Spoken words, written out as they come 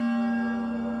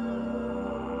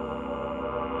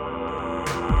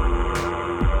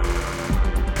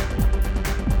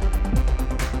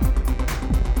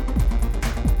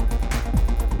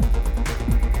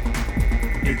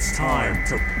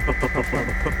to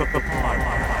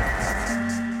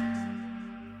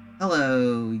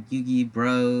Hello, Yugi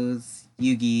Bros,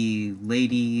 Yugi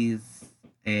Ladies,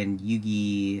 and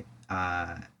Yugi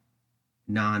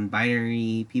non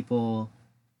binary people.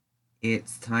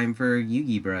 It's time for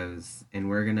Yugi Bros, and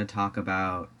we're going to talk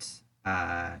about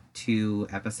two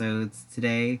episodes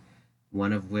today,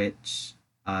 one of which,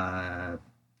 I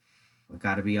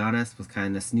gotta be honest, was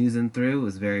kind of snoozing through. It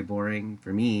was very boring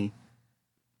for me.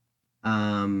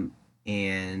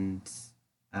 And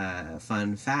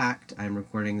fun fact, I'm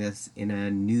recording this in a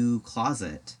new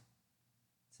closet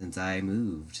since I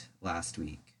moved last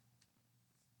week.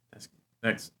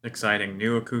 That's exciting.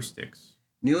 New acoustics.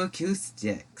 New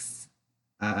acoustics.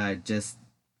 Just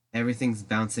everything's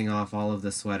bouncing off all of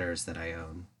the sweaters that I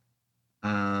own.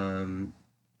 Um,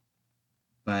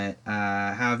 but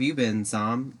how have you been,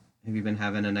 Sam? Have you been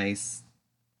having a nice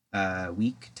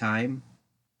week time?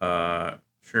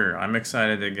 Sure. I'm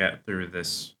excited to get through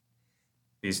these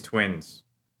twins.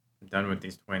 I'm done with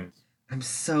these twins. I'm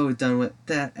so done with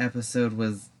that episode.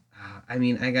 Was I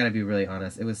mean, I gotta be really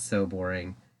honest. It was so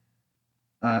boring.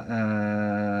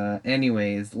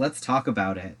 Anyways, let's talk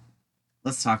about it.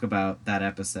 Let's talk about that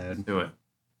Let's episode. do it.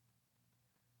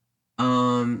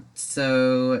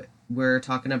 So we're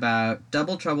talking about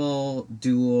Double Trouble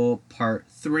Duel Part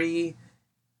 3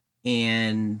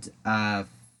 and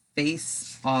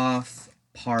Face Off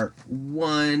Part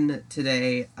 1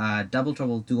 today. Double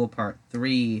Trouble Duel Part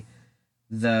 3,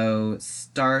 though,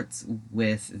 starts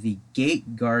with the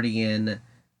Gate Guardian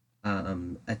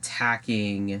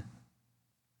attacking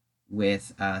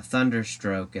with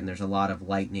Thunderstroke, and there's a lot of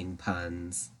lightning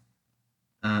puns.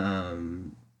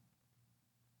 Um,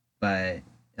 but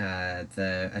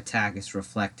the attack is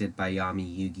reflected by Yami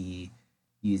Yugi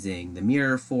using the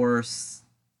Mirror Force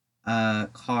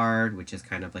card, which is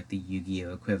kind of like the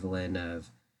Yu-Gi-Oh equivalent of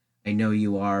I know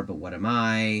you are, but what am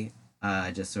I?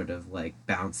 Just sort of like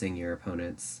bouncing your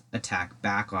opponent's attack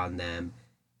back on them,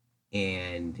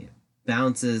 and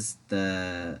bounces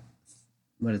the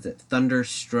what is it,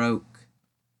 Thunderstroke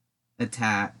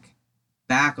attack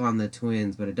back on the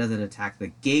twins, but it doesn't attack the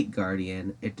Gate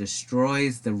Guardian. It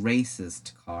destroys the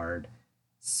racist card.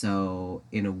 So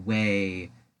in a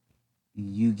way,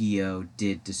 Yu-Gi-Oh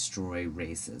did destroy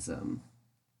racism.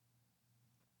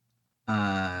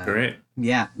 Great.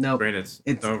 Yeah, no, Great. It's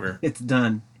it's over. it's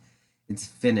done. It's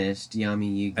finished.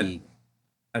 Yami I, Yugi.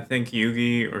 I think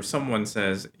Yugi or someone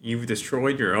says, "You've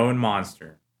destroyed your own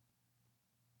monster."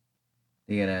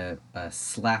 They get a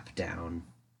slap down.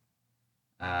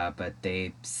 But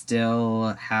they still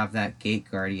have that Gate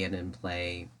Guardian in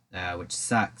play, which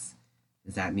sucks,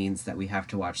 because that means that we have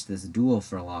to watch this duel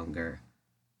for longer.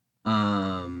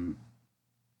 Um,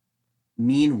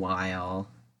 Meanwhile,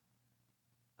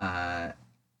 uh,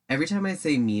 every time I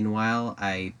say meanwhile,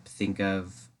 I think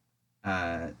of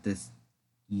this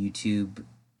YouTube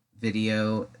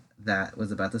video that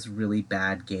was about this really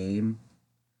bad game.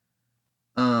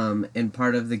 And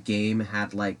part of the game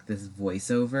had like this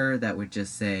voiceover that would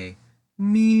just say,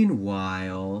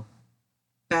 "Meanwhile,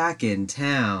 back in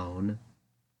town."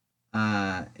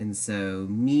 And so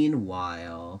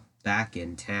meanwhile, back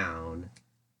in town,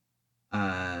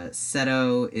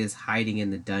 Seto is hiding in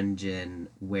the dungeon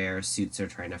where suits are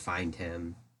trying to find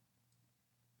him.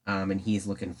 And he's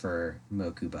looking for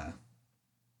Mokuba.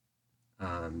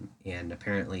 And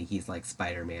apparently he's like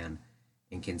Spider-Man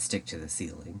and can stick to the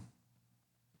ceiling.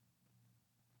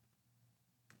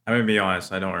 I'm gonna be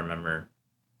honest. I don't remember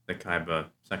the Kaiba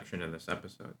section of this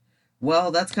episode.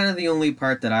 Well, that's kind of the only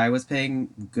part that I was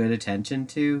paying good attention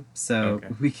to, so Okay.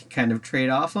 we can kind of trade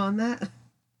off on that.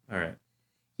 All right.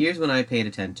 Here's when I paid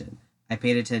attention. I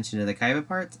paid attention to the Kaiba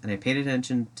parts, and I paid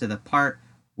attention to the part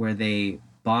where they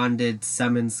bonded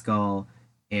Summon Skull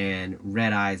and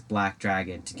Red Eyes Black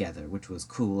Dragon together, which was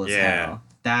cool as Yeah. hell.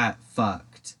 That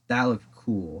fucked. That looked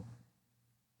cool.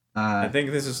 I Uh,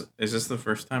 think this is this the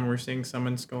first time we're seeing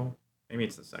Summon Skull? Maybe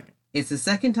it's the second. it's the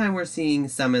second time we're seeing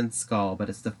Summon Skull, but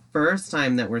it's the first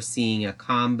time that we're seeing a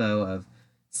combo of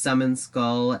Summon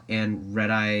Skull and Red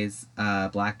Eyes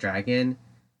Black Dragon.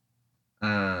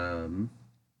 Um,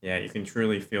 Yeah, you can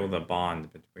truly feel the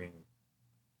bond between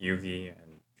Yugi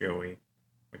and Joey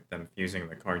with them fusing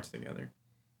the cards together.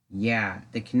 yeah,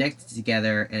 they connect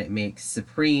together and it makes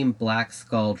Supreme Black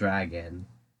Skull Dragon.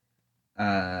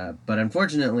 But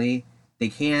unfortunately, they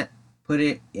can't put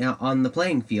it on the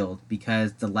playing field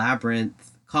because the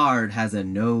Labyrinth card has a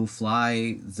no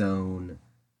fly zone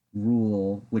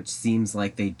rule, which seems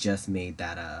like they just made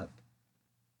that up.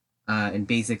 And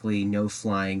basically, no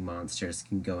flying monsters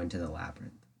can go into the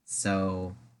Labyrinth.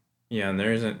 So Yeah, and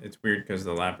there isn't. It's weird because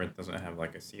the labyrinth doesn't have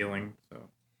like a ceiling, so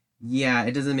Yeah,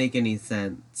 it doesn't make any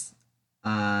sense.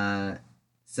 Uh,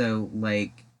 so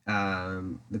like,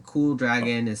 the cool But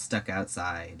dragon is stuck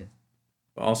outside.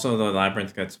 also, the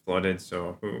labyrinth gets flooded,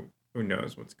 so who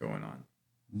knows what's going on?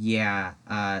 Yeah,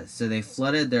 so they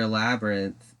flooded their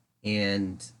labyrinth,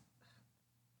 and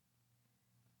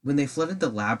when they flooded the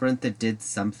labyrinth, it did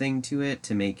something to it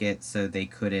to make it so they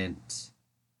couldn't,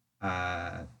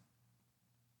 uh,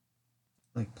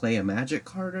 like play a magic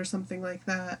card or something like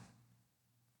that.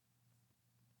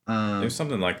 There's Um,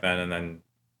 something like that, and then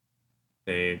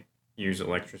they use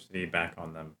electricity back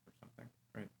on them or something,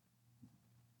 right?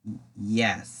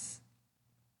 yes.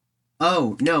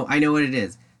 Oh, no, I know what it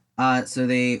is. So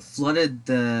they flooded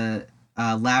the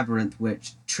labyrinth,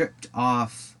 which tripped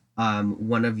off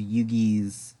one of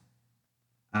Yugi's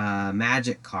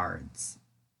magic cards,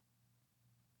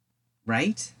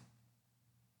 right?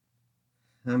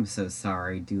 I'm so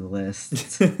sorry,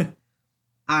 duelists.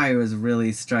 I was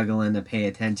really struggling to pay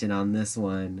attention on this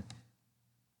one.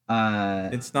 Uh,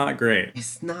 It's not great.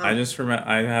 it's I not. just remember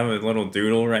I have a little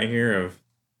doodle right here of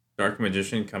Dark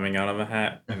Magician coming out of a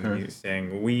hat, and Uh-huh. he's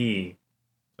saying "we,"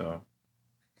 so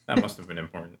that must have been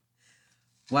important.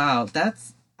 Wow,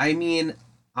 that's. I mean,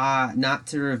 not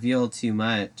to reveal too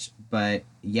much, but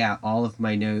yeah, all of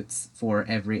my notes for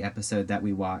every episode that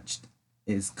we watched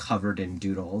is covered in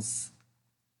doodles.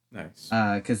 Nice.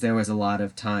 Because there was a lot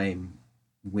of time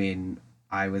when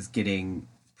I was getting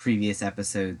previous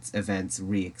episodes events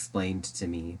re-explained to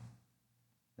me,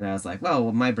 and I was like,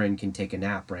 well, my brain can take a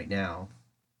nap right now.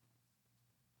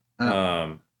 Uh,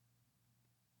 Um,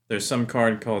 there's some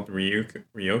card called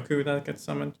Ryoku that gets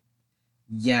summoned.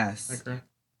 Is that yes, correct?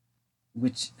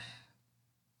 which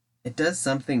it does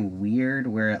something weird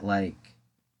where it like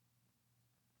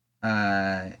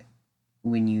uh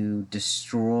when you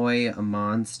destroy a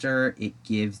monster, it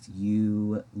gives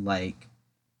you like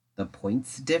the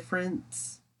points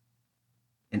difference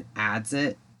and adds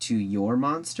it to your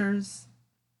monsters.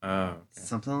 Oh, okay.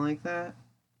 Something like that.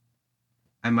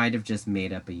 I might have just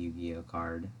made up a Yu-Gi-Oh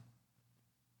card.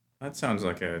 That sounds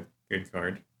like a good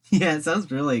card. Yeah, it sounds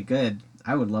really good.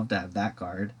 I would love to have that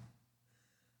card.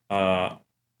 Uh,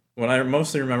 what I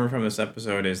mostly remember from this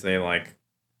episode is they like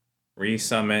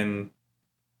resummon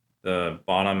the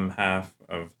bottom half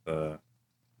of the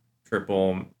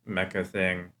triple mecha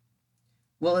thing,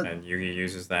 Well, and Yugi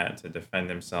uses that to defend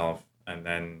himself, and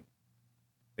then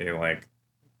they like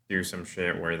do some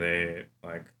shit where they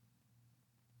like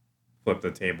flip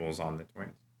the tables on the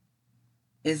twins.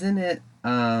 isn't it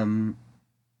oh,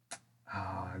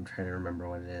 I'm trying to remember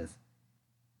what it is.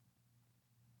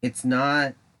 It's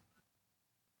not.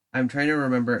 I'm trying to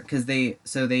remember because they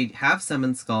have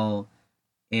Summon Skull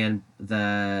and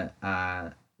the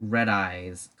Red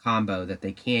Eyes combo that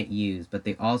they can't use, but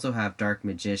they also have Dark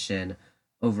Magician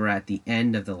over at the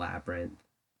end of the labyrinth.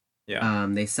 Yeah.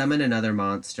 They summon another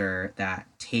monster that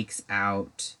takes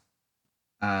out.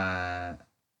 Uh,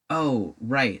 oh,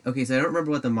 right. Okay, so I don't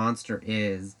remember what the monster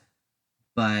is,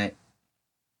 but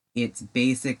it's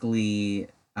basically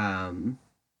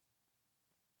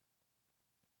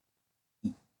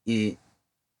it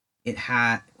it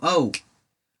had. Oh,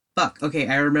 fuck. Okay,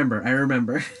 I remember. I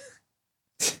remember.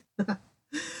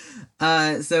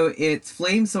 So it's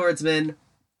Flame Swordsman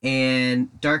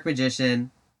and Dark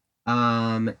Magician,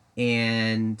 and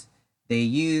they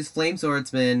use Flame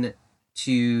Swordsman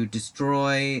to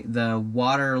destroy the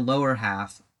water lower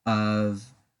half of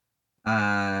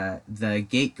the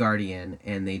Gate Guardian,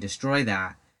 and they destroy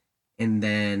that. And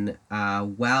then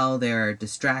while they're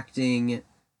distracting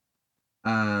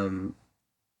um,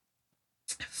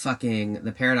 fucking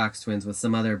the Paradox Twins with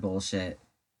some other bullshit,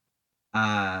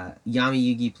 Yami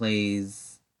Yugi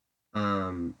plays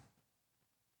um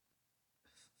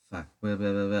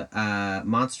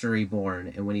Monster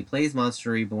Reborn, and when he plays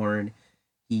Monster Reborn,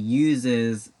 he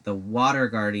uses the Water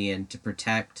Guardian to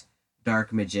protect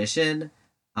Dark Magician,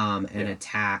 and Yeah.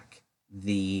 attack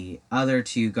the other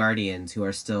two Guardians who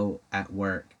are still at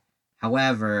work.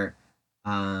 However,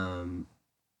 um,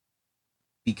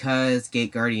 because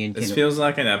Gate Guardian This can feels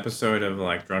like an episode of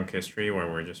like Drunk History where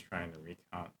we're just trying to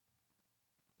recount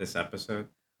this episode.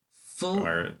 full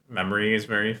Our memory is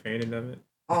very faded of it.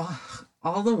 all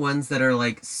all the ones that are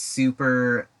like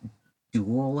super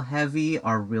duel heavy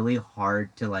are really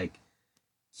hard to like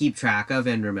keep track of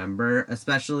and remember,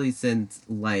 especially since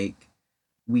like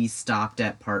we stopped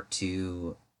at part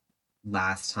 2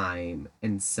 last time,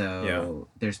 and Yeah. so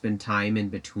there's been time in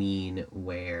between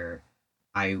where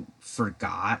I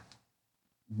forgot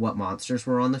what monsters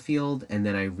were on the field, and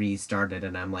then I restarted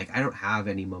and I'm like, I don't have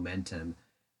any momentum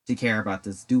to care about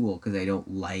this duel because I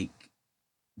don't like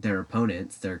their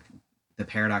opponents. the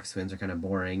Paradox Twins are kind of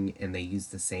boring, and they use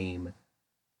the same.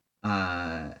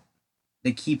 Uh,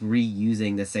 they keep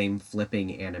reusing the same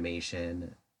flipping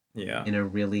animation Yeah. in a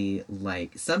really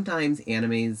like sometimes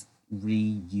animes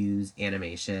reuse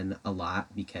animation a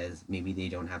lot because maybe they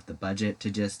don't have the budget to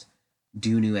just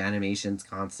do new animations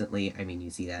constantly. I mean,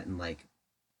 you see that in like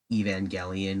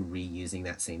Evangelion reusing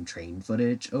that same train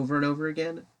footage over and over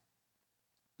again.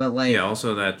 But Yeah. like,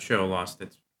 Also, that show lost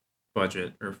its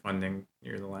budget or funding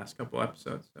near the last couple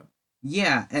episodes. So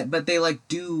yeah, but they like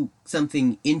do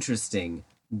something interesting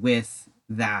with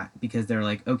that because they're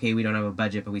like, okay, we don't have a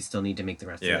budget, but we still need to make the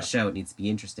rest of the yeah, show. It needs to be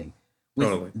interesting. With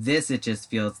totally. this, it just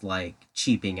feels like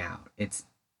cheaping out. It's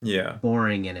Yeah.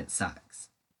 boring and it sucks.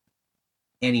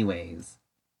 Anyways,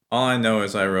 All I know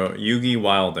is I wrote Yugi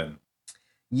Wilden.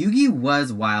 Yugi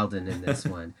was Wilden in this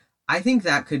one. I think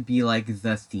that could be like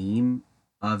the theme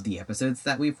of the episodes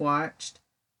that we've watched.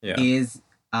 Yeah. Is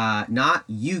not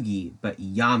Yugi, but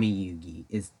Yami Yugi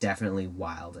is definitely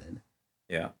Wilden.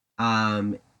 Yeah.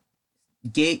 Um,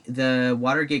 the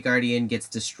Water Gate Guardian gets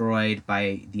destroyed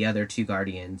by the other two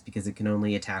Guardians because it can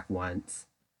only attack once.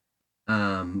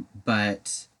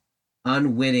 But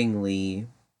unwittingly,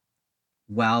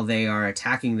 while they are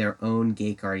attacking their own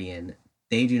Gate Guardian,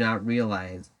 they do not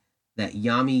realize that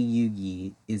Yami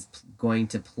Yugi is going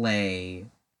to play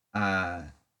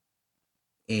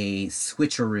a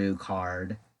switcheroo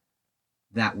card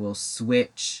that will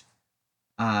switch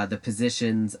the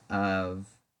positions of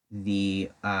the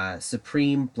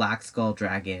Supreme Black Skull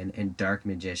Dragon and Dark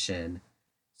Magician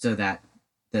so that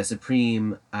the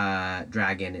Supreme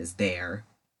Dragon is there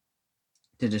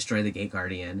to destroy the Gate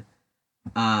Guardian.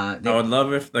 I would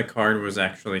love if the card was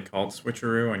actually called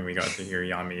Switcheroo and we got to hear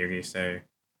Yami Yugi say,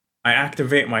 I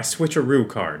activate my Switcheroo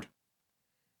card.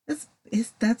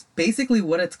 That's basically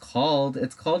what it's called.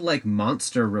 It's called like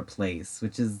Monster Replace,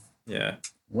 which is Yeah.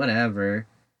 whatever.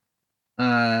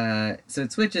 So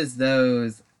it switches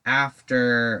those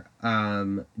after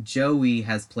Joey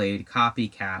has played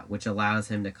Copycat, which allows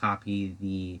him to copy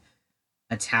the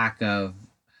attack of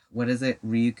what is it?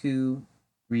 Ryukun?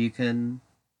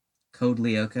 Code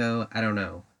Lyoko? I don't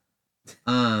know.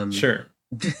 Sure.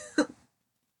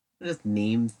 Just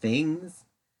name things.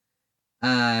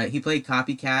 He played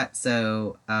Copycat,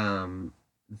 so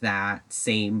that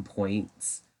same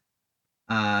points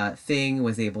thing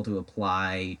was able to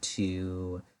apply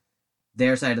to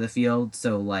their side of the field.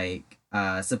 So like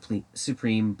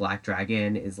Supreme Black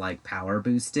Dragon is like power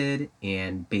boosted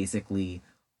and basically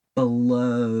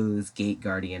blows Gate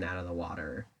Guardian out of the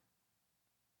water.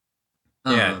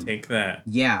 Yeah, take that.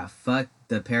 Yeah, fuck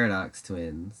the Paradox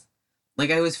Twins. Like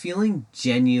I was feeling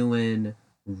genuine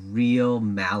real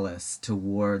malice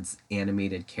towards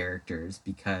animated characters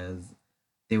because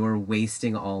they were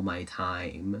wasting all my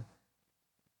time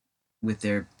with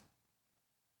their.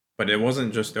 But it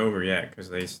wasn't just over yet because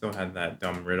they still had that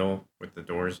dumb riddle with the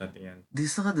doors at the end. They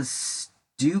still had this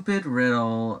stupid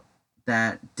riddle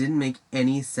that didn't make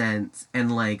any sense,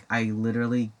 and like I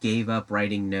literally gave up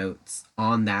writing notes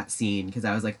on that scene because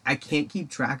I was like, I can't keep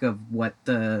track of what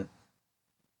the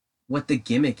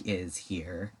gimmick is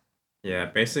here. Yeah,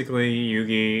 basically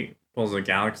Yugi pulls a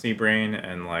galaxy brain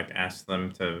and like asks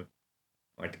them to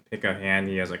like pick a hand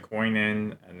he has a coin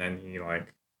in, and then he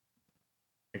like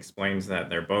explains that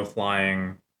they're both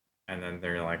lying, and then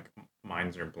their like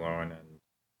minds are blown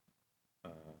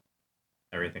and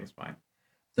everything's fine.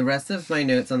 The rest of my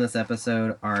notes on this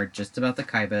episode are just about the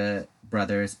Kaiba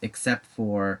brothers, except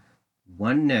for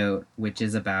one note, which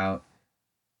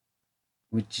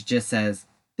just says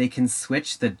they can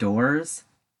switch the doors.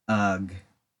 Ugh.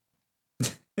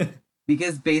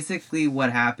 Because basically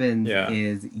what happens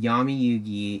is Yami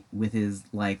Yugi with his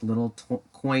like little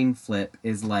coin flip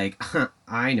is like,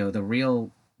 I know the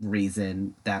real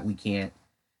reason that we can't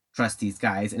trust these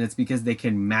guys, and it's because they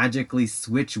can magically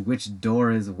switch which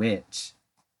door is which.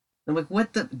 I'm like,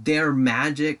 what the? They're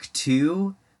magic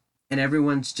too? And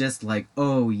everyone's just like,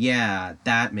 oh yeah,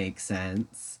 that makes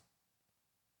sense.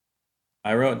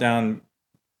 I wrote down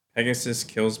Pegasus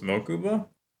kills Mokuba.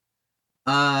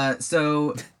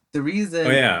 So the reason.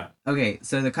 Oh yeah. Okay,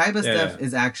 so the Kaiba stuff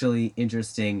is actually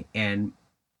interesting and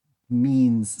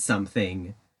means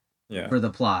something for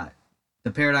the plot.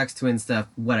 The Paradox Twin stuff,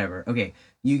 whatever. Okay,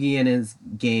 Yugi and his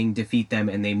gang defeat them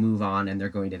and they move on and they're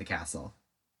going to the castle.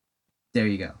 There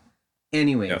you go.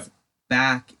 Anyways,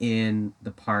 back in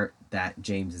the part that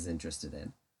James is interested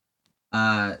in.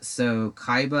 So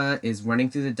Kaiba is running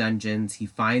through the dungeons. He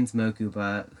finds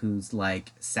Mokuba, who's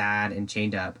like sad and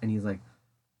chained up, and he's like,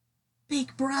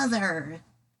 "Big brother,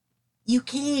 you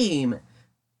came."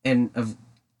 And of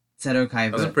Seto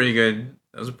Kaiba. That was a pretty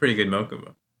good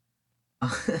Mokuba.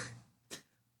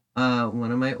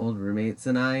 One of my old roommates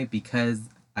and I, because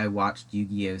I watched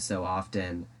Yu-Gi-Oh so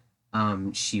often,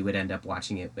 she would end up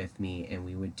watching it with me, and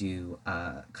we would do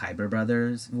Kyber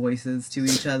brothers voices to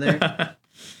each other.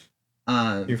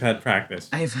 Um, You've had practice.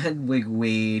 I've had like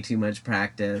way too much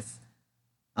practice.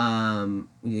 We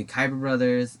did Kyber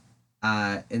brothers,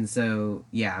 and so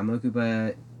yeah,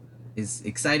 Mokuba is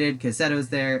excited because Seto's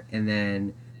there, and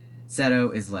then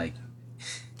Seto is like,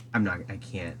 I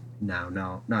can't, no,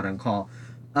 no, not on call.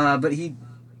 But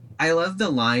I love the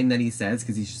line that he says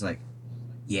because he's just like,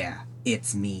 yeah,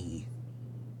 it's me.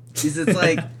 Because it's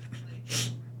like,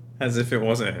 As if it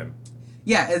wasn't him.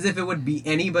 yeah, as if it would be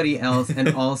anybody else, and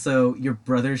also your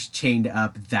brother's chained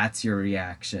up. That's your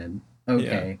reaction. Yeah.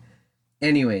 Okay.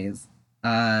 Anyways,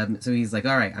 so he's like,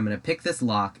 all right, I'm gonna pick this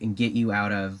lock and get you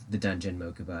out of the dungeon,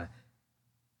 Mokuba.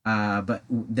 But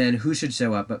then who should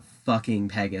show up but fucking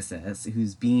Pegasus,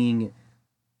 who's being.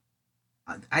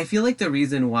 I feel like the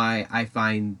reason why I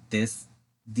find these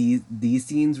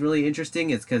scenes really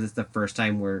interesting is because it's the first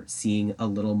time we're seeing a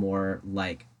little more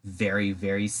like very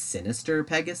very sinister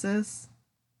Pegasus.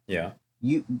 Yeah.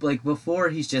 You like before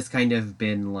he's just kind of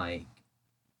been like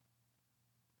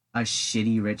a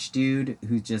shitty rich dude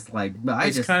who's just like, but I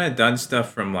He's just kind of done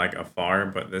stuff from like afar,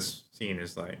 but this scene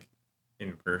is like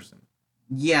in person.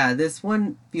 yeah, this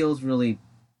one feels really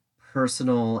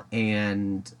personal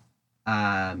and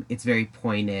it's very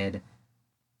pointed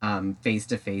face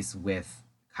to face with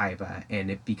Kaiba,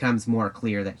 and it becomes more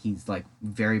clear that he's like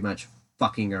very much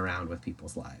fucking around with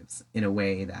people's lives in a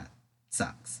way that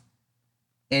sucks.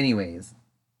 Anyways,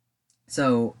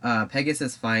 so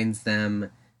Pegasus finds them,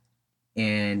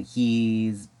 and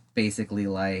he's basically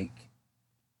like,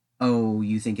 "Oh,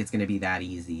 you think it's gonna be that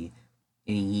easy?"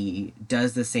 And he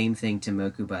does the same thing to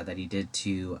Mokuba that he did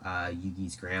to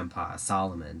Yugi's grandpa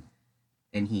Solomon,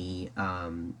 and he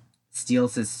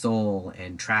steals his soul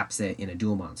and traps it in a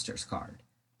Duel Monsters card.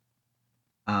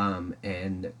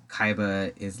 And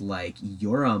Kaiba is like,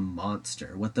 "You're a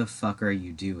monster. What the fuck are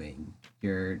you doing?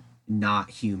 You're not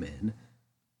human."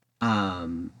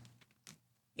 Um,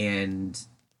 and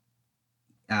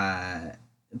uh,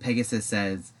 Pegasus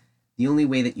says, "The only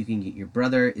way that you can get your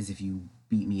brother is if you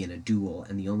beat me in a duel,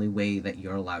 and the only way that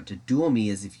you're allowed to duel me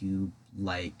is if you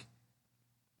beat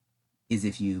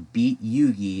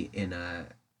Yugi in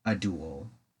a duel,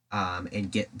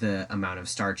 and get the amount of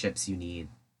star chips you need,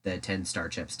 the 10 star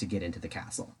chips to get into the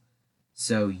castle.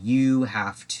 So you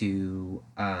have to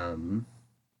I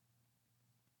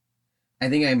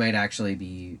think I might actually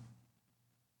be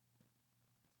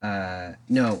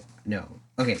no, no.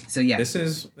 Okay, so yeah. This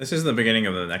is the beginning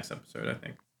of the next episode, I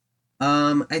think.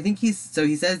 I think he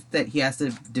says that he has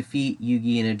to defeat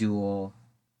Yugi in a duel.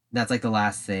 That's like the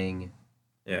last thing.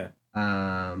 Yeah.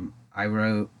 I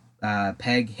wrote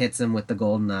Peg hits him with the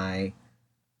golden eye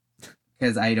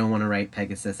because I don't want to write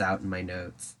Pegasus out in my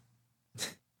notes.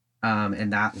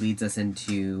 And that leads us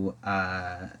into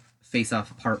Face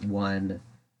Off Part 1,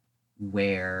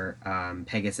 where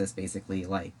Pegasus basically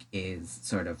like is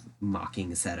sort of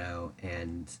mocking Seto,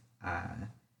 and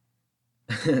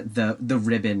the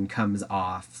ribbon comes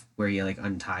off where he like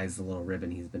unties the little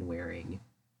ribbon he's been wearing,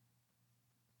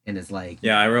 and is like,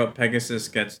 Yeah, I wrote Pegasus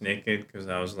gets naked because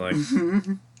I was like,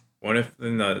 what if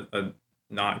in the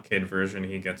not kid version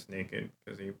he gets naked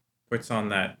because he puts on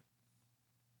that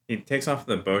he takes off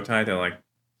the bow tie to like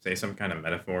say some kind of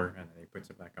metaphor and then he puts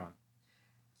it back on.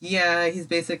 yeah, he's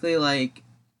basically like,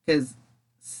 because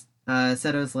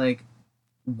Seto's like,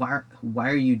 why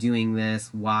are you doing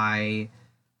this? Why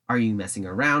are you messing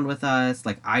around with us?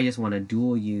 Like, I just want to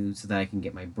duel you so that I can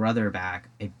get my brother back.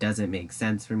 It doesn't make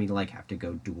sense for me to like have to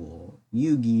go duel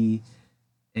Yugi.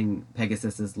 And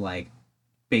Pegasus is like,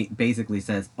 basically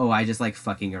says, "Oh, I just like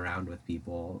fucking around with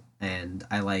people, and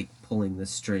I like pulling the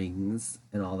strings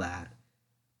and all that."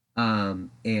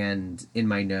 And in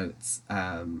my notes,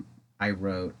 I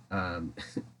wrote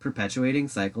perpetuating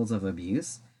cycles of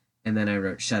abuse, and then I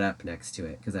wrote "shut up" next to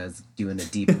it because I was doing a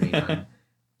deep read on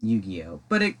Yu-Gi-Oh.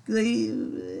 But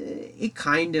it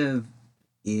kind of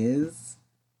is.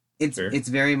 Sure. It's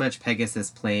very much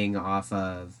Pegasus playing off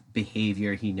of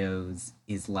behavior he knows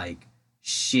is like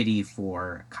shitty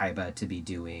for Kaiba to be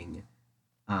doing,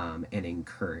 and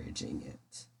encouraging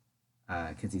it.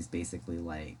 Because he's basically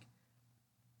like,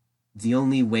 the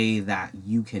only way that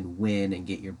you can win and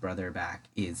get your brother back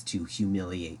is to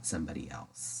humiliate somebody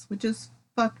else, which is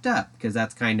fucked up because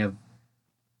that's kind of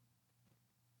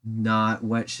not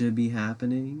what should be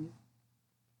happening.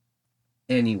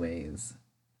 Anyways,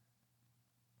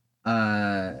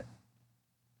 uh,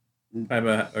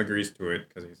 Kaiba agrees to it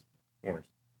because he's forced.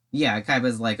 yeah,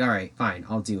 Kaiba's like, all right, fine,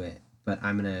 I'll do it, but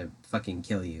I'm gonna fucking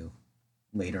kill you.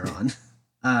 later on.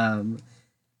 um,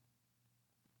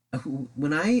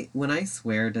 when I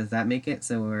swear, does that make it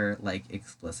so we're like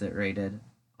explicit rated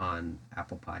on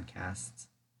Apple Podcasts?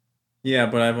 Yeah,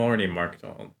 but I've already marked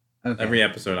all. Every Okay.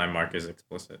 episode I mark is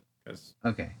explicit because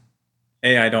Okay.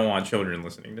 I don't want children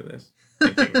listening to this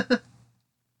thinking,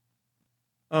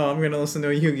 "Oh, I'm gonna listen to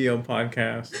a Yu-Gi-Oh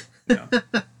podcast." No.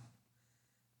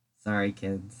 Sorry,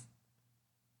 kids.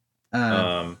 Uh,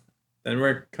 Um, then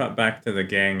we're cut back to the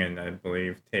gang, and I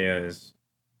believe Taya is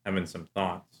having some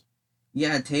thoughts.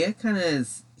 yeah, Taya kind of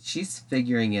is. She's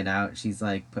figuring it out. She's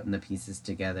like putting the pieces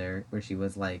together. Where she's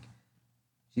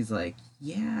like,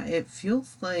 yeah, it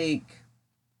feels like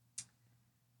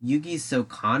Yugi's so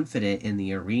confident in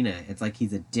the arena. It's like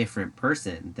he's a different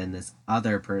person than this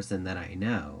other person that I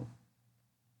know.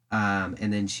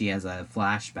 And then she has a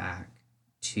flashback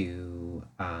to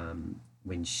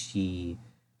when she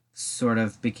sort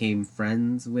of became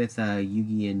friends with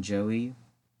Yugi and Joey.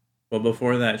 Well,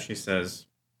 before that, she says,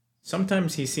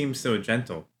 "Sometimes he seems so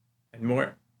gentle and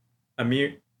more a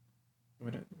mere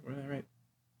what did I write?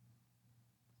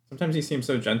 Sometimes he seems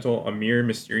so gentle, a mere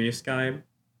mysterious guy,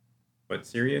 but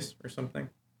serious or something."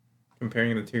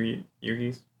 Comparing the two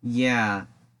Yugis. Yeah,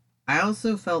 I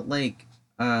also felt like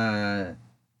uh,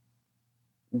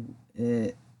 uh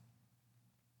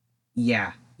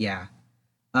yeah.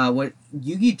 What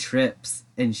Yugi trips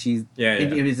and she's Yeah,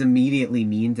 and yeah. it was immediately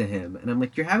mean to him, and I'm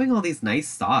like, you're having all these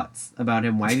nice thoughts about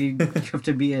him. Why do you have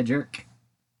to be a jerk?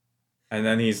 And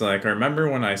then he's like, "Remember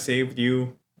when I saved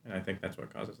you?" And I think that's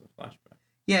what causes the flashback.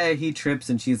 Yeah, he trips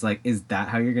and she's like, is that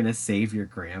how you're gonna save your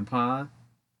grandpa?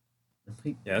 I'm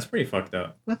like, Yeah, that's pretty fucked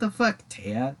up. what the fuck,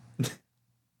 Taya?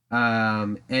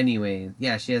 Anyway,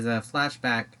 yeah, she has a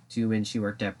flashback to when she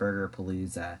worked at Burger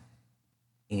Palooza,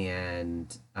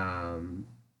 and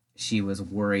she was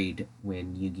worried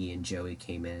when Yugi and Joey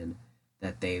came in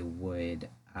that they would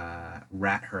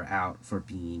rat her out for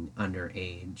being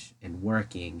underage and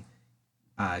working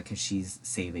because she's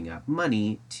saving up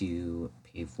money to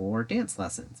pay for dance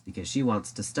lessons because she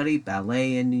wants to study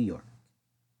ballet in New York.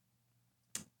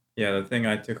 Yeah, the thing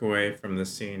I took away from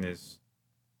this scene is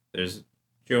there's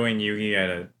Joey and Yugi at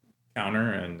a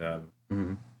counter, and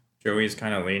Mm-hmm. Joey's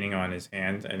kind of leaning on his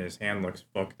hand, and his hand looks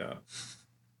fucked up.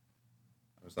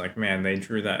 I was like, man, they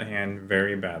drew that hand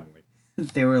very badly.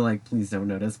 They were like, please don't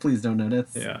notice, please don't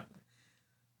notice. Yeah.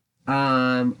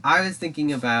 I was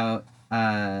thinking about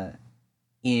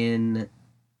in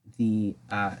the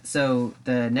so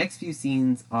the next few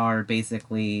scenes are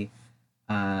basically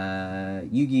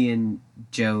Yugi and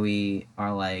Joey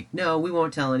are like, no, we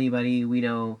won't tell anybody. We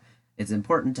know it's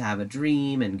important to have a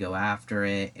dream and go after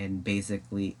it, and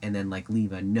basically, and then like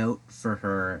leave a note for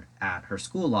her at her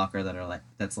school locker that are like,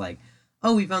 that's like,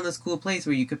 oh, we found this cool place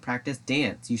where you could practice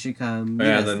dance. You should come But meet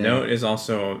yeah, us the there. note is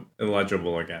also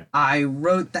illegible again. I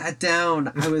wrote that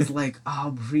down. I was like,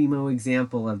 oh, primo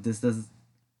example of this.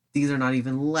 These are not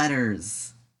even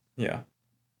letters. Yeah.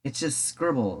 It's just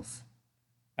scribbles.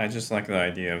 I just like the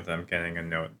idea of them getting a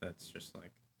note that's just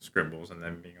like scribbles and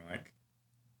then being like,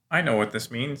 I know what this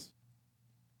means.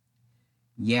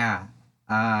 Yeah.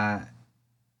 Uh,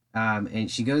 and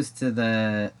she goes to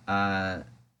the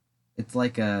it's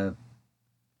like a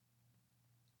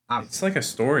It's like a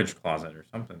storage closet or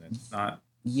something. It's not.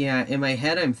 yeah, in my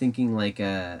head I'm thinking like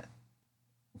a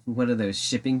what are those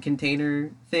shipping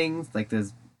container things? Like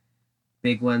those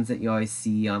big ones that you always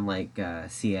see on like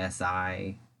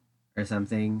CSI or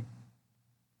something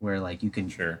where like you can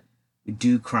Sure.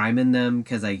 do crime in them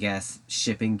because I guess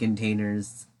shipping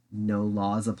containers no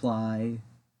laws apply.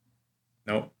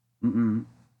 Nope. Mm-mm.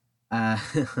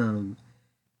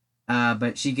 Uh,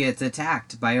 but she gets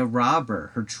attacked by a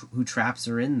robber who traps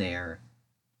her in there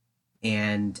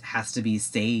and has to be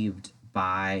saved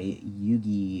by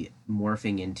Yugi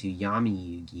morphing into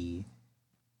Yami Yugi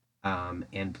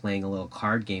and playing a little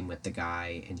card game with the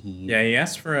guy. And Yeah, he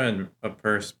asked for a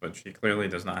purse, but she clearly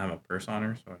does not have a purse on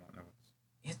her, so I don't know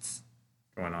what's it's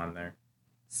going on there.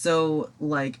 so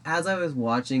like as I was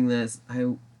watching this,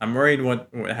 I'm worried what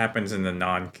happens in the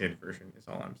non-kid version is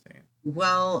all I'm saying.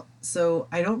 so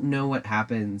I don't know what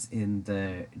happens in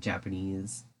the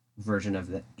Japanese version of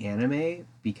the anime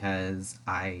because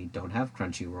I don't have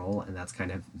Crunchyroll, and that's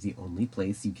kind of the only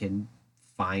place you can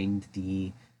find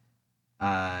the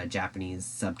Japanese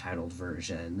subtitled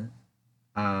version.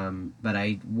 But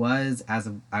as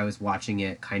I was watching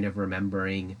it, kind of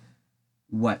remembering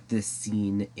what this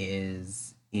scene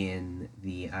is in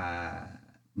the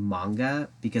manga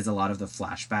because a lot of the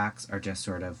flashbacks are just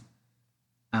sort of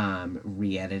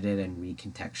re-edited and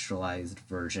recontextualized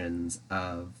versions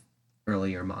of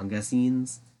earlier manga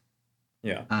scenes.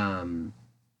 Yeah. Um,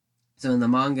 So in the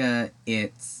manga,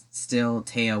 it's still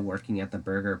Taya working at the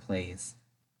burger place,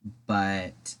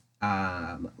 but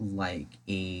like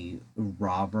a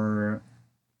robber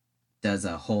does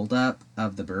a holdup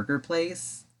of the burger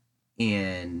place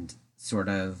and sort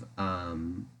of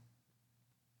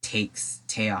takes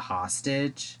Taya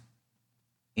hostage,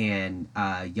 and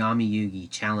Yami Yugi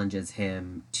challenges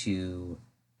him to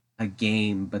a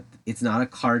game, but it's not a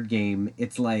card game.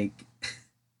 It's like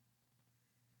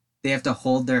they have to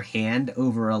hold their hand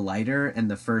over a lighter, and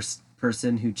the first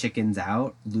person who chickens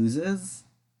out loses.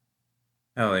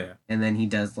 Hell yeah. And then he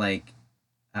does like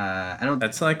I don't.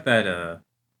 That's like that.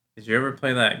 Did you ever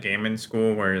play that game in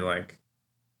school where like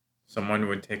someone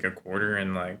would take a quarter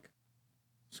and like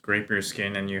scrape your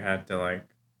skin and you had to like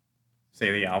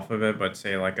say the alphabet, but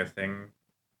say like a thing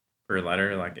per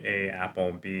letter, like A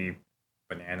apple, B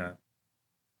banana,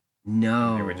 and they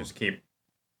would No. just keep.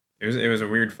 It was a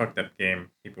weird fucked up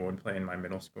game people would play in my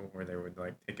middle school where they would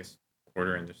like take a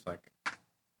quarter and just like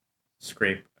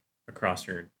scrape across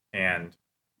your hand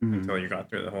Mm, until you got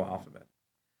through the whole alphabet.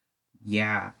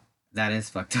 yeah, that is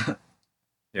fucked up.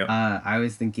 Yep. I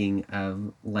was thinking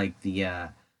of like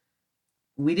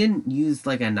we didn't use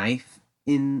like a knife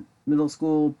in middle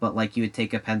school, but like you would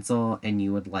take a pencil and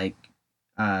you would like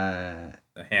uh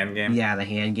The hand game. yeah, the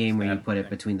hand game where you Stab put it thing.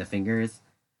 between the fingers.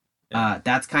 Yeah.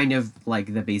 That's kind of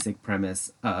like the basic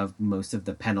premise of most of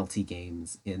the penalty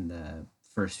games in the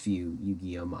first few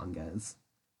Yu-Gi-Oh mangas.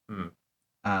 Hmm.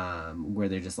 Where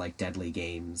they're just like deadly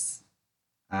games.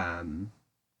 Um,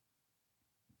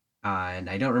 and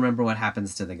I don't remember what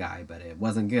happens to the guy, but it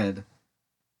wasn't good.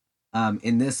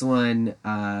 In this one,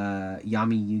 Yami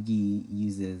Yugi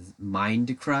uses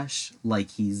Mind Crush like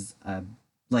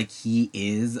he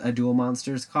is a Duel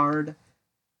Monsters card,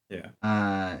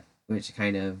 Yeah. which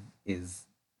kind of is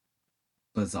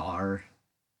bizarre.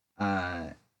 Uh,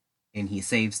 and he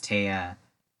saves Taya,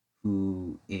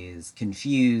 who is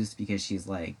confused because she's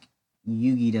like,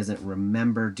 Yugi doesn't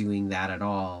remember doing that at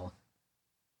all.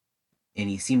 And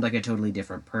he seemed like a totally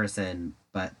different person,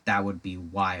 but that would be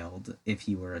wild if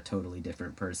he were a totally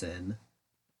different person.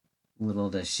 Little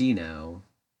does she know,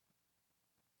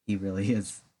 he really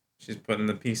is. She's putting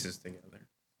the pieces together.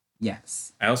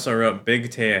 Yes. I also wrote Big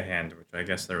Taya hand, which I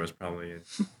guess there was probably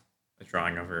a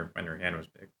drawing of her when her hand was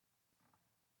big.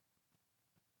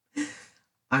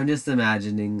 I'm just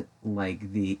imagining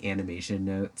like the animation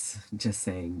notes just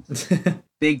saying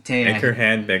Big Make her Taya.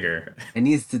 hand bigger. It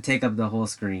needs to take up the whole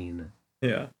screen.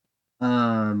 Yeah.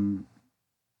 Um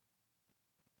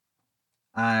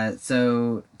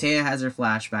so Taya has her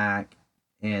flashback,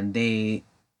 and Taya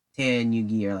and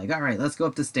Yugi are like, all right, let's go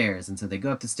up the stairs. And so they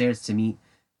go up the stairs to meet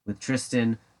with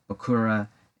Tristan, Bakura,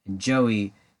 and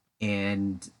Joey.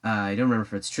 And I don't remember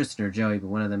if it's Tristan or Joey, but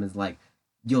one of them is like,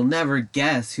 you'll never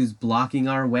guess who's blocking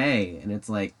our way. And it's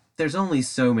like, there's only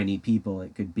so many people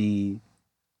it could be.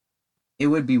 It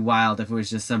would be wild if it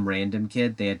was just some random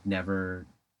kid they had never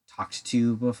talked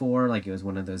to before. Like it was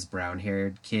one of those brown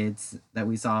haired kids that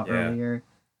we saw Yeah. earlier,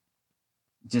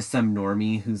 just some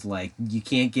normie who's like, you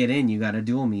can't get in, you gotta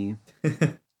duel me. I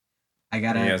And he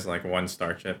gotta, has like one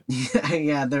star chip.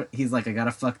 yeah. He's like, I got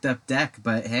a fucked up deck,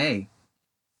 but hey,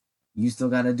 you still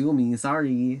gotta duel me.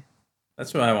 Sorry.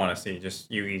 That's what I want to see.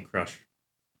 Just Yugi crush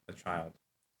the child.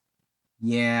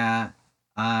 Yeah,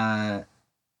 uh,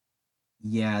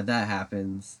 yeah, that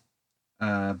happens.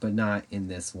 But not in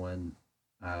this one.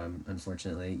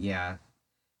 Unfortunately, yeah.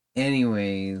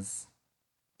 Anyways,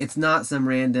 it's not some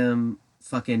random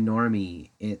fucking normie.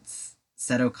 It's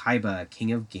Seto Kaiba,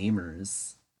 king of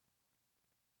gamers.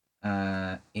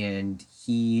 And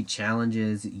he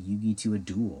challenges Yugi to a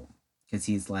duel because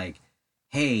he's like,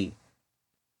 "Hey,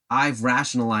 I've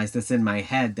rationalized this in my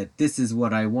head that this is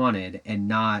what I wanted, and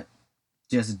not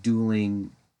just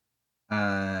dueling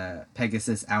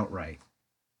Pegasus outright."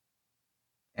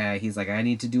 He's like, "I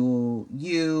need to duel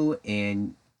you,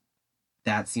 and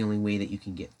that's the only way that you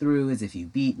can get through is if you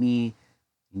beat me."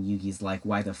 And Yugi's like,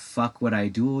 "Why the fuck would I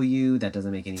duel you? That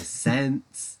doesn't make any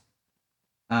sense."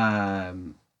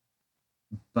 Um,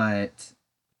 but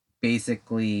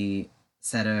basically,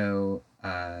 Seto,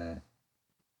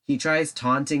 he tries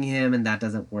taunting him and that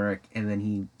doesn't work. And then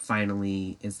he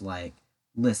finally is like,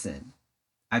 listen,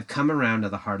 I've come around to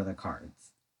the heart of the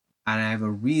cards. And I have a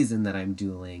reason that I'm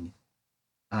dueling.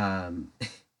 Um,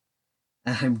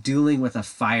 and I'm dueling with a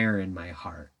fire in my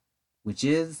heart, which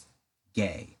is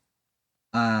gay.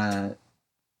 Uh,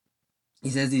 he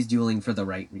says he's dueling for the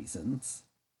right reasons.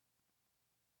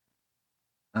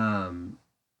 Um,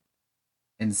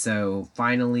 and so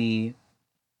finally,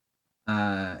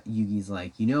 Yugi's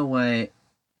like, you know what?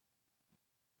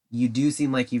 you do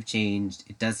seem like you've changed.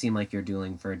 It does seem like you're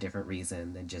dueling for a different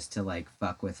reason than just to like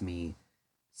fuck with me.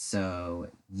 So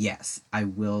yes, I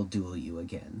will duel you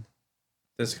again.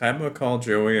 Does Kaiba call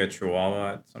Joey a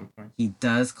chihuahua at some point? He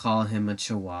does call him a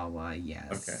chihuahua, Okay,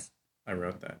 yes. I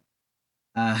wrote that.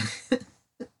 Uh,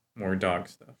 More dog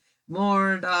stuff.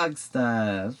 more dog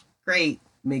stuff. Great.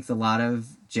 Makes a lot of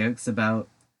jokes about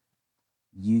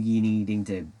Yugi needing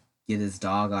to get his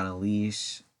dog on a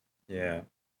leash. Yeah.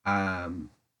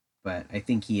 Um, but I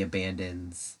think he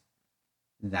abandons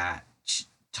that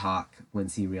talk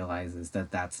once he realizes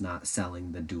that that's not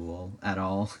selling the duel at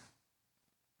all.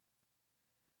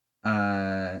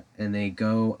 And they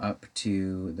go up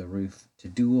to the roof to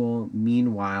duel.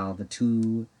 Meanwhile, the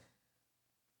two,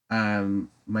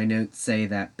 my notes say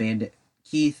that Bandit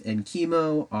Keith and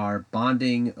Chemo are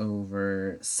bonding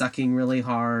over sucking really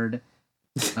hard.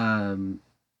 Um,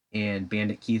 and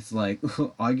Bandit Keith's like,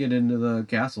 I get into the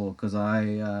castle because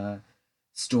I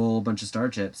stole a bunch of star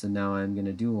chips and now I'm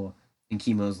gonna duel. And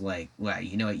Chemo's like, well,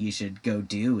 you know what you should go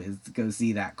do is go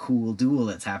see that cool duel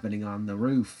that's happening on the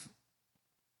roof.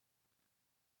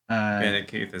 Bandit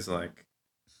Keith is like,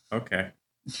 okay,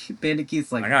 Bandit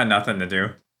Keith's I like, got nothing to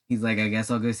do. he's like, I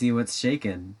guess I'll go see what's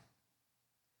shaking.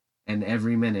 And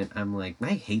every minute I'm like,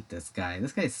 I hate this guy.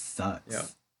 This guy Yeah.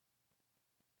 sucks.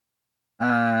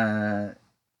 Uh,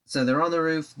 so they're on the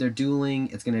roof. They're dueling.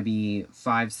 It's gonna be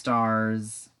 5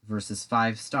 stars versus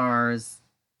 5 stars.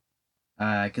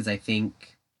 Because I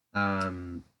think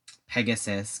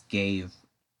Pegasus gave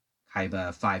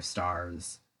Kaiba 5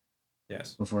 stars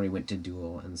Yes. before he went to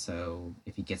duel, and so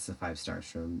if he gets the 5 stars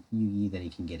from Yugi, then he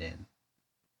can get in.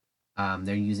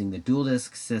 They're using the dual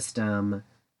disc system,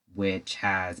 which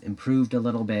has improved a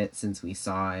little bit since we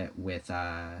saw it with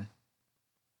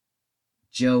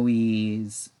Joey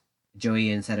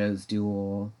and Seto's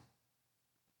duel.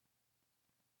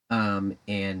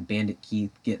 And Bandit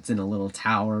Keith gets in a little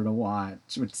tower to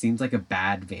watch, which seems like a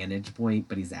bad vantage point,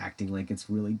 but he's acting like it's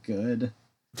really good.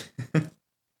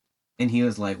 And he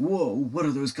was like, whoa, what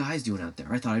are those guys doing out there?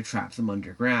 I thought I trapped them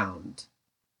underground.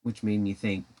 Which made me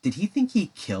think, did he think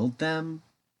he killed them?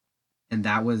 And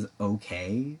that was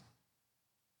okay?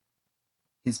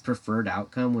 His preferred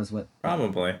outcome was what?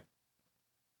 Probably.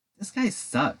 This guy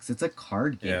sucks. It's a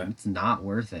card game. Yeah. It's not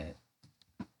worth it.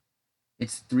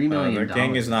 It's $3 million. The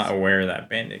gang is not aware that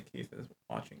Bandit Keith is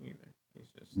watching either. He's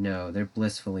just No, they're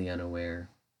blissfully unaware.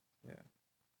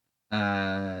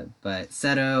 Yeah. But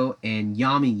Seto and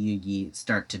Yami Yugi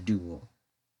start to duel,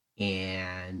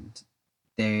 and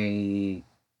I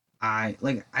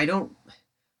don't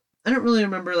really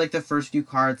remember like the first few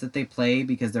cards that they play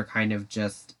because they're kind of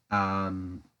just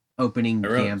opening I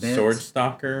wrote gambits. Sword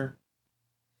Stalker.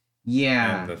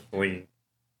 Yeah. And the Flea.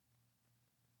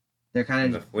 They're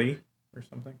kind of the Flea or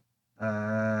something.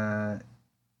 I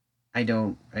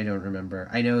don't remember.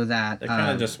 I know that They're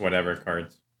kind of just whatever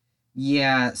cards.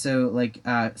 Yeah, so like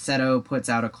Seto puts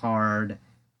out a card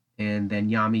and then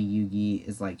Yami Yugi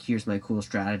is like, here's my cool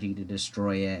strategy to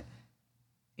destroy it.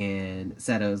 And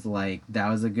Seto's like, that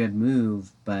was a good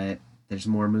move, but there's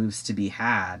more moves to be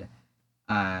had.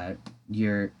 I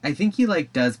think he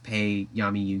like does pay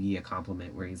Yami Yugi a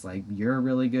compliment where he's like, you're a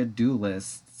really good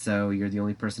duelist, so you're the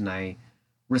only person I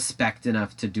respect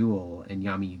enough to duel. And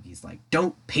Yami Yugi's like,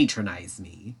 don't patronize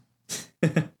me.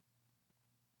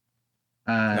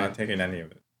 Not taking any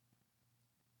of it.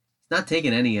 He's not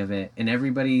taking any of it,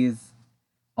 and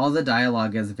all the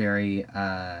dialogue is very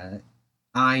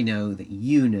I know that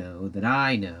you know that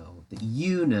I know that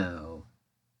you know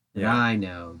that I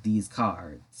know these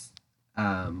cards.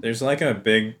 There's like a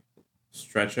big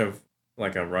stretch of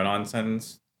like a run-on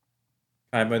sentence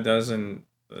Kaiba does in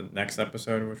the next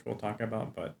episode, which we'll talk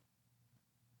about. But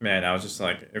man, I was just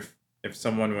like, if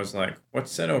someone was like,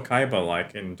 what's Seto Kaiba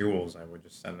like in duels, I would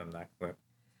just send them that clip.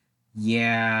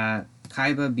 Yeah,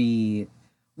 Kaiba be...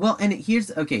 Well, and here's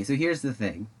the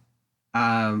thing.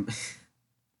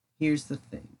 Here's the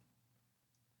thing.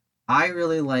 I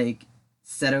really like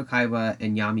Seto Kaiba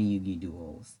and Yami Yugi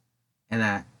duels.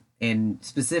 And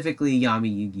specifically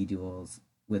Yami Yugi duels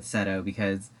with Seto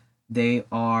because they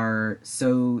are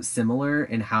so similar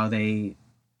in how they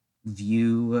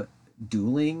view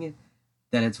dueling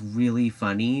that it's really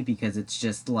funny because it's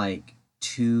just like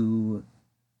two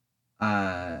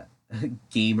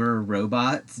gamer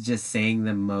robots just saying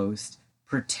the most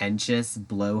pretentious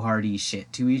blowhardy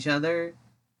shit to each other.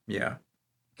 Yeah.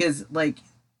 Because like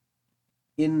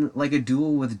in like a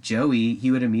duel with Joey,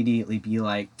 he would immediately be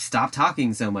like, stop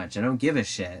talking so much, I don't give a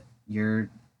shit, you're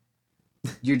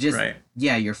just right.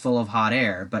 Yeah, you're full of hot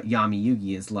air. But Yami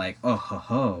Yugi is like, oh ho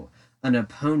ho, an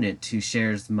opponent who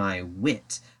shares my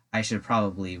wit, I should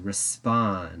probably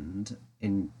respond.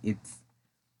 And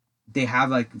they have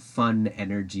like fun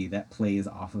energy that plays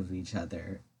off of each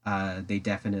other. They're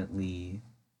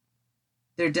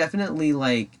definitely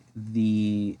like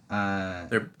They're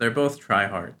both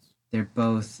tryhards, they're as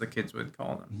both, the kids would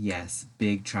call them. yes,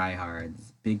 big tryhard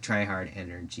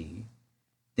energy.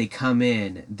 They come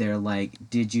in, they're like,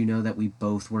 "Did you know that we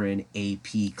both were in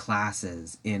AP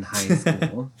classes in high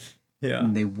school?" Yeah.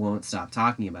 And they won't stop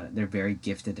talking about it. They're very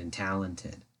gifted and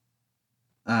talented.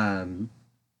 Um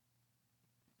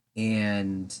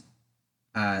and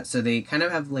so they kind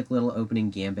of have like little opening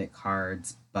gambit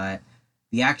cards, but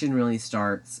the action really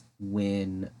starts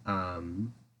when Yami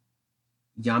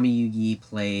Yugi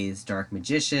plays Dark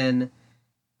Magician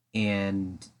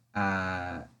and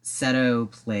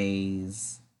Seto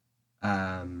plays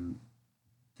um,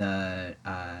 the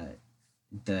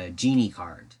genie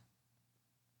card,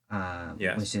 which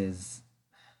Yes. is,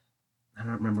 I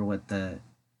don't remember what the,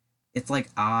 it's like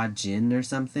Jin or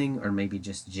something, or maybe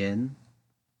just Jin.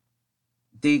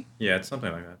 They Yeah, it's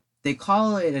something like that. they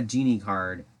call it a genie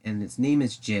card, and its name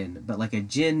is Jin, but like a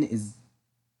Jin is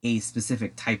a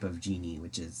specific type of genie,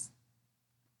 which is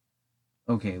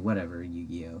okay, whatever,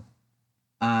 Yu-Gi-Oh.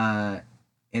 Uh,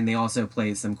 and they also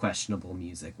play some questionable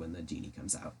music when the genie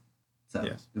comes out. So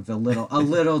Yes. a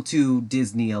little too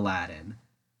Disney Aladdin.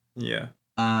 Yeah.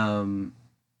 Um,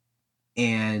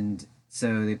 and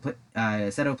so they put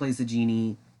Seto plays the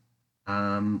genie.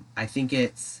 I think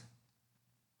it's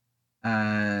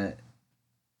uh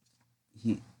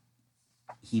he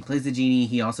he plays the genie.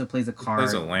 He also plays a He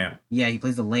plays a card. lamp. Yeah, he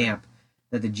plays a lamp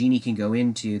that the genie can go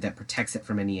into that protects it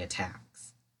from any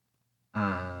attacks.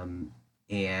 Um,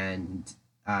 and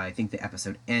I think the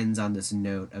episode ends on this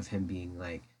note of him being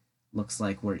like, "Looks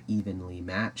like we're evenly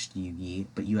matched, Yugi,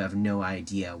 but you have no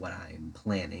idea what I'm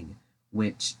planning."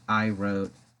 Which I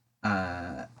wrote,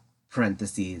 uh,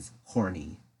 parentheses,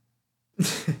 horny.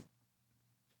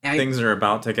 I Things are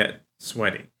about to get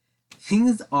sweaty.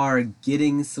 Things are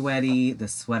getting sweaty. The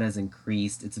sweat has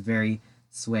increased. It's a very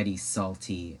sweaty,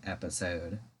 salty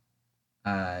episode.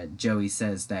 Joey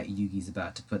says that Yugi's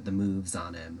about to put the moves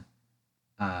on him,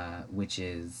 which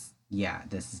is, yeah,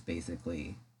 this is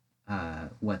basically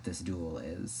what this duel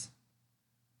is.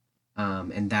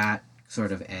 And that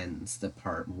sort of ends the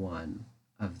part one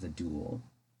of the duel.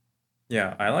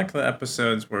 Yeah, I like the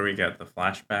episodes where we get the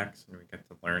flashbacks and we get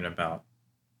to learn about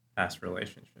past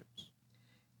relationships.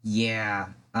 Yeah,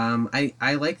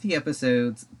 I like the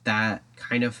episodes that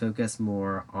kind of focus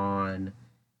more on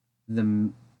the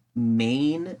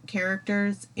main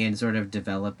characters and sort of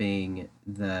developing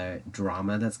the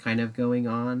drama that's kind of going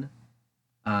on.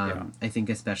 Yeah. I think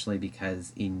especially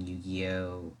because in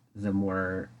Yu-Gi-Oh,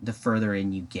 the further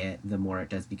in you get, the more it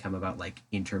does become about like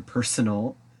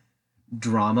interpersonal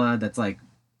drama that's like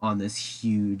on this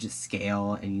huge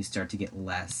scale, and you start to get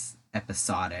less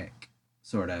episodic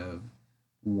sort of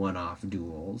one-off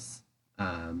duels,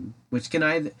 which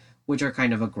are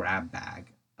kind of a grab bag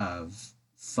of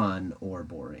fun or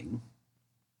boring.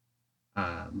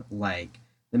 Like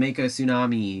the Mako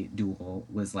Tsunami duel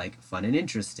was like fun and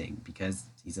interesting because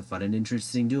he's a fun and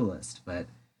interesting duelist, but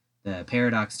the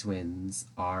Paradox twins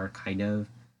are kind of,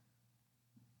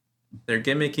 They're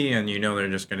gimmicky and you know they're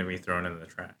just going to be thrown in the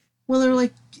trash. well, they're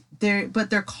like, but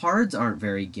their cards aren't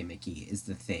very gimmicky is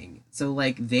the thing. So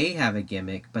like they have a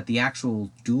gimmick, but the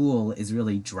actual duel is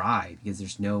really dry because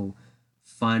there's no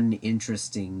fun,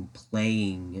 interesting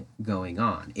playing going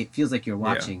on. It feels like you're Yeah,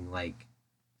 watching like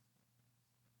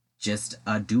just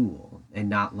a duel and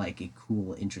not like a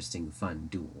cool, interesting, fun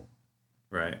duel.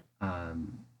 right.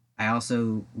 Um, I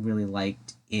also really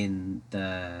liked in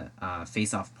the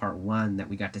Face Off Part 1 that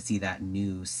we got to see that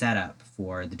new setup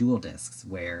for the dual discs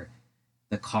where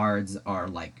the cards are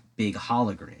like big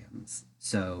holograms.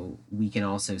 So we can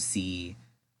also see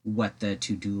what the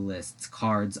two duelists'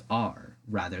 cards are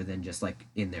rather than just like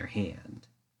in their hand.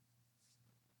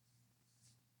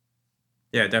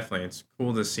 Yeah, definitely. It's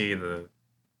cool to see the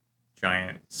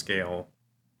giant scale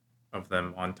of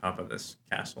them on top of this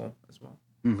castle as well.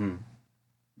 Mm-hmm.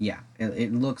 Yeah,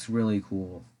 it looks really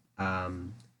cool.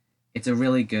 It's a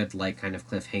really good like kind of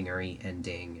cliffhangery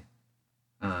ending,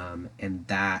 and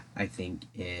that I think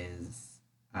is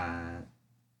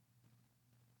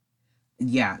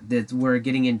yeah, that we're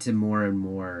getting into more and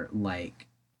more like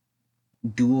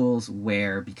duels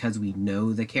where because we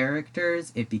know the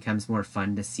characters, it becomes more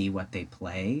fun to see what they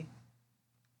play.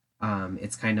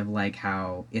 It's kind of like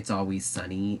how It's Always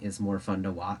Sunny is more fun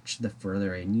to watch the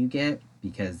further in you get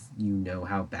because you know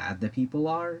how bad the people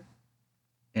are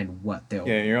and what they'll.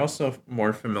 Yeah, you're also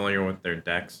more familiar with their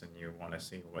decks and you want to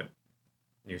see what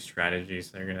new strategies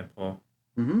they're going to pull.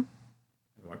 Mm-hmm. and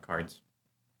what cards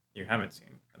you haven't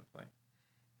seen them play.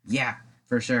 Yeah,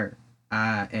 for sure.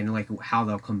 And like how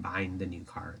they'll combine the new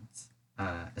cards,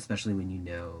 especially when you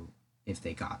know if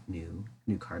they got new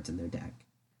cards in their deck.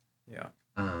 Yeah.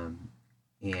 Um,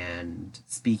 and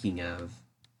speaking of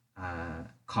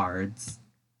cards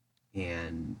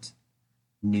and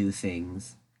new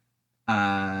things,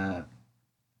 uh,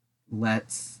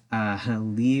 let's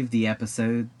leave the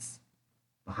episodes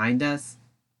behind us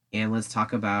and let's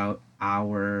talk about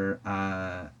our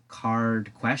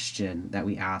card question that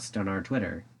we asked on our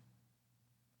Twitter.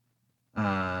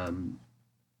 Um,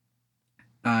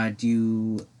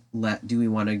 do we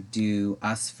want to do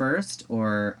us first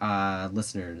or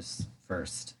listeners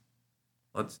first?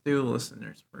 Let's do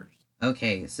listeners first.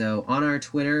 Okay, so on our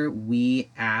Twitter we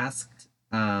asked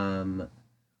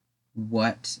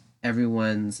what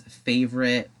everyone's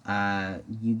favorite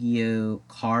Yu-Gi-Oh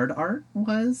card art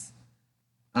was.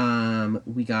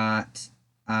 We got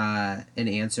an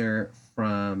answer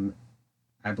from,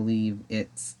 I believe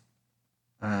it's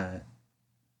uh,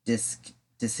 Disc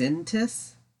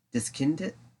Discintus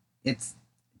Disquintit. It's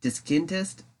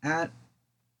Disquintist at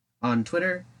on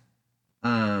Twitter.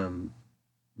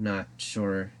 Not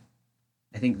sure.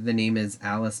 I think the name is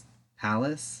Alice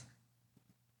Palace.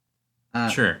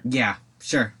 Sure. Yeah,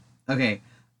 sure. Okay.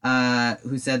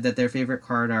 Who said that their favorite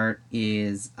card art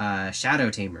is Shadow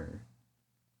Tamer?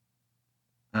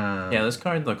 Yeah, this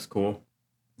card looks cool.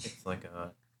 It's like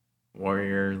a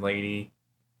warrior lady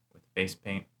with face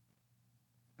paint,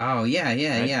 Oh yeah,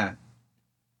 yeah, right? yeah.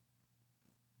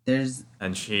 There's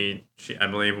And she I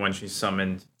believe when she's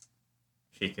summoned,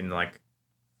 she can like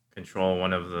control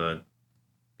one of the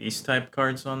beast type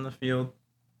cards on the field.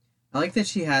 I like that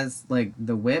she has like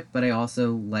the whip, but I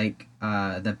also like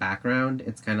the background.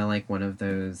 It's kind of like one of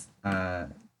those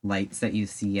lights that you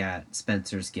see at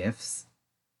Spencer's Gifts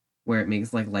where it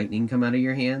makes like lightning come out of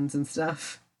your hands and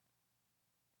stuff.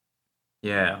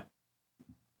 Yeah.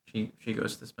 She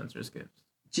goes to Spencer's Gifts.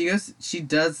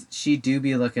 She do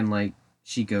be looking like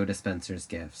she go to Spencer's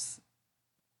Gifts.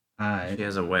 Uh She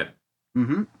has a whip.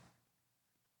 mhm.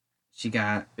 She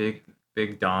got Big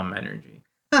Dom energy.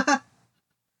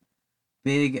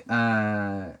 big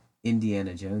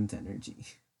Indiana Jones energy.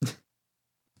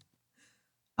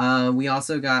 We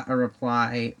also got a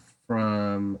reply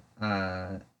from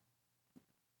I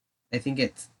think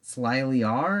it's Slyly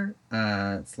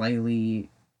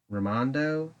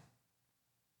Ramondo.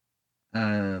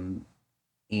 Um,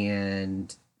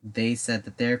 and they said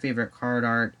that their favorite card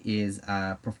art is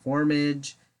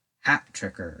Performage Hat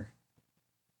Tricker.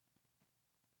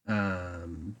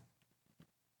 Um,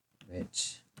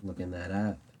 which looking that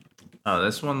up. Oh,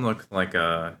 this one looked like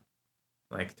a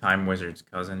like Time Wizard's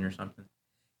cousin or something.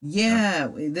 No? Yeah,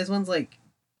 this one's like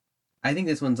I think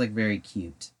this one's like very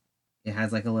cute. It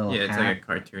has like a little Yeah, it's hat. like a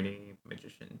cartoony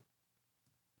magician.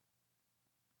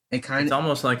 It kind It's of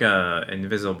almost like a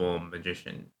invisible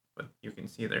magician, but you can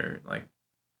see their like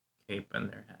cape and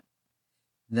their hat.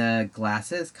 the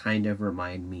glasses kind of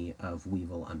remind me of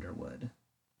Weevil Underwood.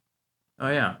 Oh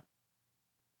yeah,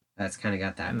 That's kind of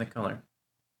got that and the color.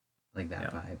 like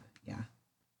that Yeah, vibe.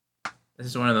 Yeah. this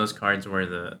is one of those cards where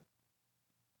the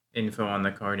info on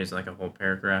the card is like a whole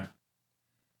paragraph,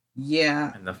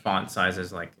 Yeah, and the font size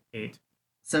is like 8.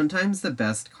 sometimes the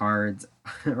best cards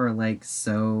are like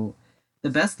so the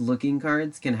best looking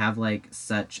cards can have like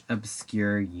such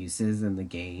obscure uses in the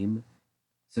game,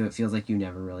 so it feels like you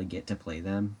never really get to play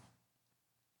them.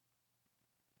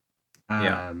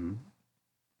 Yeah. Um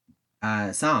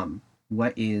Sam,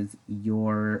 what is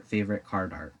your favorite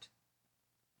card art?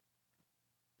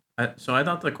 So I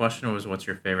thought the question was, "What's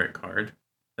your favorite card?" At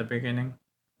the beginning.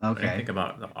 I didn't Okay. think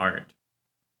about the art,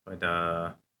 but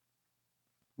Well,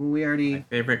 we my already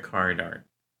favorite card art.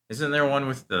 Isn't there one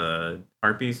with the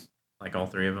harpies? Like all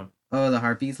three of them? oh, the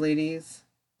Harpies ladies.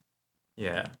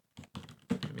 Yeah.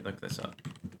 Let me look this up.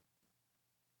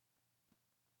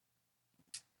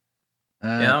 Yeah,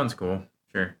 Uh that one's cool.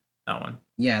 Sure. That one.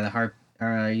 yeah, the harp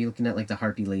are you looking at like the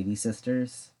Harpy Lady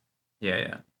Sisters? Yeah,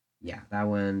 yeah. Yeah, that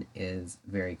one is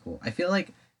very cool. I feel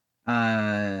like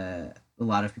a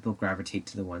lot of people gravitate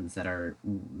to the ones that are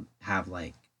have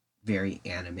like very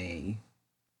anime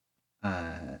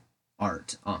uh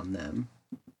art on them.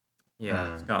 Yeah,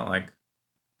 Uh it's got like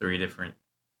three different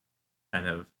kind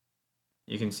of.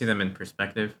 You can see them in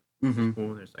perspective, which is mhm.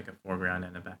 cool. There's like a foreground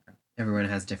and a background. Everyone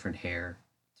has different hair.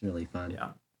 It's really fun.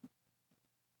 Yeah.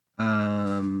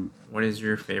 Um What is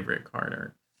your favorite card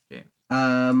art, James?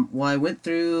 well I went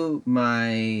through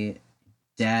my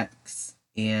decks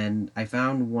and I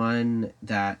found one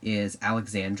that is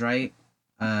Alexandrite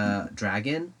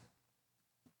dragon.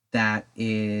 that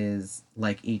is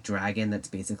like a dragon that's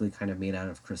basically kind of made out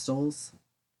of crystals.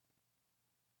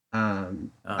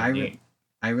 Um, Oh, I re- neat.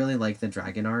 I really like the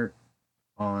dragon art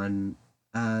on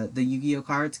the Yu-Gi-Oh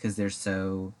cards because there's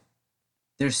so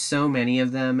many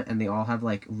of them and they all have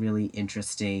like really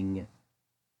interesting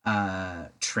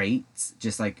traits.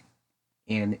 Just like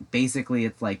and basically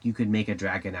it's like you could make a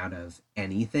dragon out of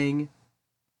anything, and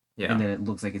Yeah. then it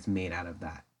looks like it's made out of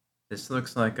that. This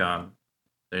looks like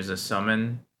there's a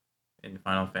summon in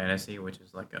Final Fantasy, which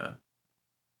is like a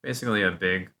basically a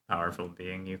big, powerful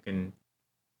being you can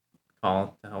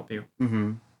call to help you.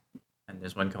 Mm-hmm. And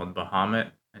there's one called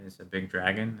Bahamut, and it's a big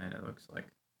dragon, and it looks like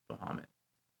Bahamut.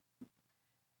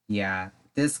 Yeah,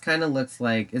 this kind of looks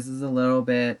like this is a little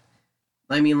bit.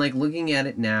 I mean, like looking at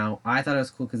it now, I thought it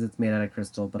was cool because it's made out of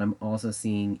crystal, but I'm also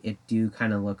seeing it do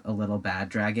kind of look a little bad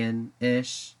dragon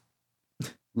ish.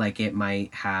 Like it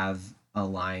might have a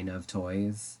line of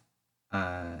toys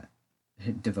uh,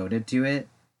 devoted to it.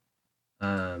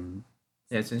 Um,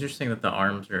 Yeah, it's interesting that the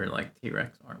arms are like T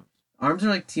Rex arms. Arms are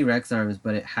like T Rex arms,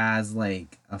 but it has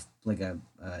like a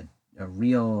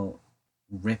real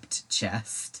ripped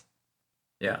chest.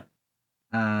 Yeah,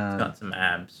 it's Uh, got some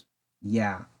abs.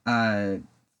 yeah.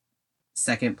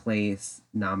 Second place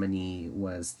nominee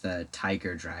was the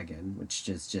Tiger Dragon, which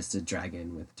is just a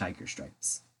dragon with tiger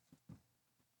stripes.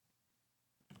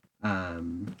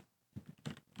 Um,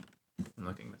 I'm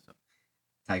looking this up.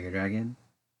 Tiger Dragon.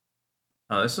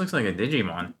 Oh, this looks like a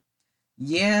Digimon.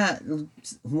 Yeah,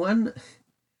 one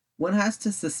one has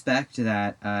to suspect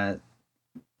that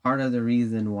part of the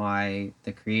reason why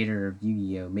the creator of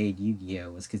Yu-Gi-Oh made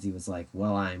Yu-Gi-Oh was because he was like,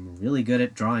 well, I'm really good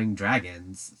at drawing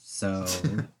dragons, so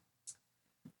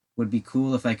would be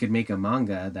cool if I could make a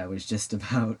manga that was just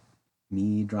about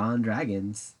me drawing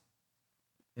dragons.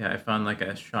 Yeah, I found like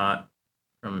a shot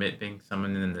from it being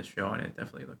summoned in the show, and it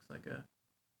definitely looks like a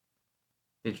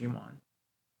Digimon.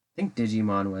 I think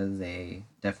Digimon was a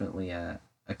definitely a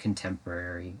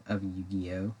contemporary of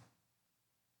Yu-Gi-Oh.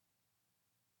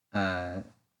 Uh,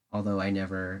 Although I've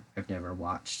never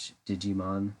watched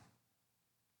Digimon.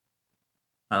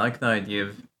 I like the idea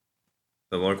of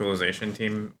the localization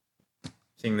team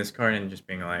seeing this card and just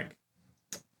being like,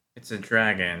 it's a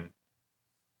dragon,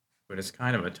 but it's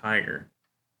kind of a tiger.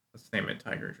 Let's name it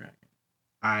Tiger Dragon.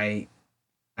 I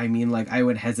I mean, like I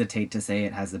would hesitate to say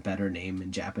it has a better name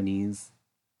in Japanese.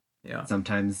 Yeah.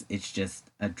 Sometimes it's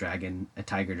just a dragon, a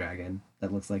tiger dragon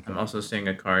that looks like I'm a also seeing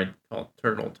a card called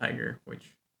Turtle Tiger,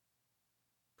 which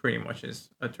pretty much is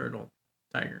a turtle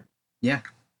tiger. yeah.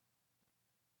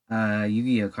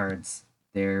 Yu-Gi-Oh cards.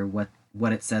 They're what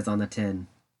it says on the tin.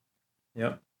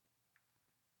 Yep.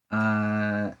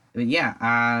 But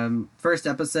yeah. First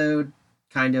episode,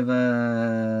 kind of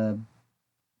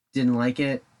didn't like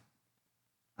it.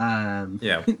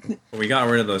 Yeah. We got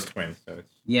rid of those twins, so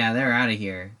it's Yeah, they're out of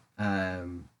here.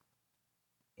 And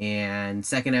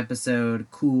second episode,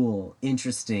 cool,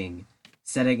 interesting,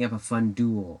 setting up a fun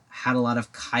duel. Had a lot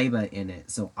of Kaiba in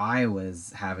it, so I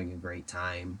was having a great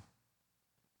time.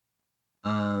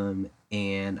 And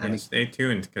yeah, stay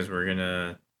tuned because we're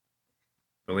gonna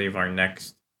believe our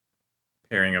next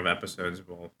pairing of episodes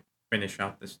will finish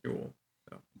out this duel.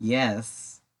 So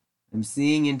yes, I'm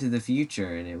seeing into the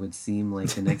future, and it would seem like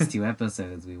the next two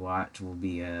episodes we watch will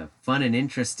be a fun and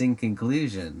interesting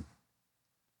conclusion.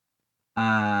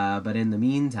 But in the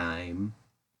meantime,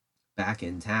 back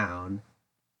in town,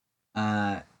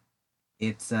 uh,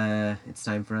 it's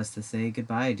time for us to say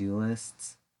goodbye,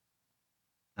 duelists.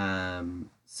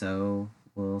 So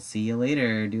we'll see you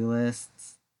later,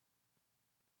 duelists.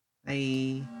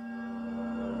 Bye.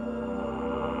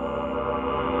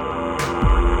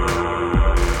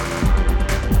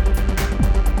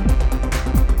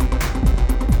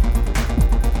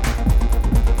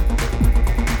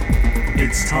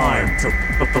 It's time to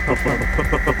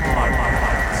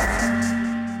pod.